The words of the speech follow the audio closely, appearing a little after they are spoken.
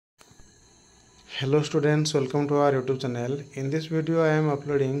Hello students, welcome to our YouTube channel. In this video I am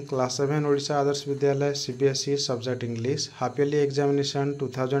uploading Class 7 Odisha Aadarsha Vidyalay CBSE subject English half yearly examination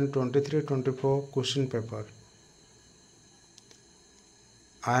 2023-24 question paper.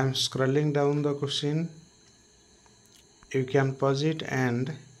 I am scrolling down the question. You can pause it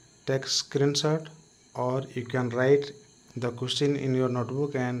and take screenshot, or you can write the question in your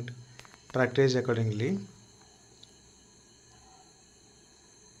notebook and practice accordingly.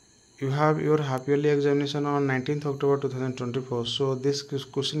 You have your half yearly examination on 19th October 2024. So this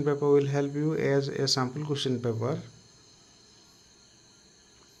question paper will help you as a sample question paper.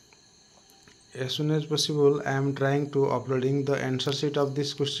 As soon as possible, I am trying to uploading the answer sheet of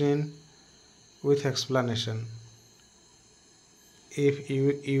this question with explanation. If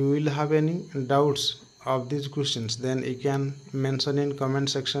you will have any doubts of these questions, then you can mention in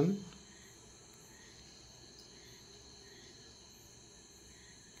comment section.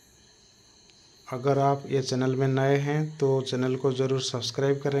 अगर आप ये channel में नए हैं तो channel को ज़रूर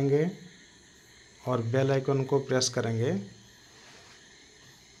subscribe करेंगे और बेल आइकन को प्रेस करेंगे।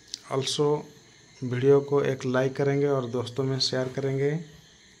 ऑल्सो वीडियो को एक लाइक करेंगे और दोस्तों में शेयर करेंगे।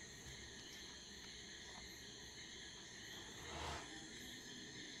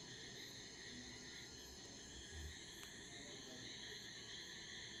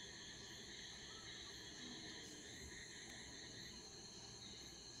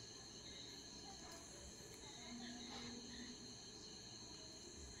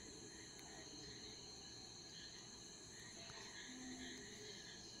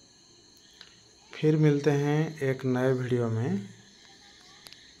 फिर मिलते हैं एक नए वीडियो में।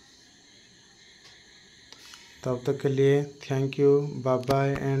 तब तक के लिए thank you, bye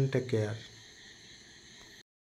bye and take care.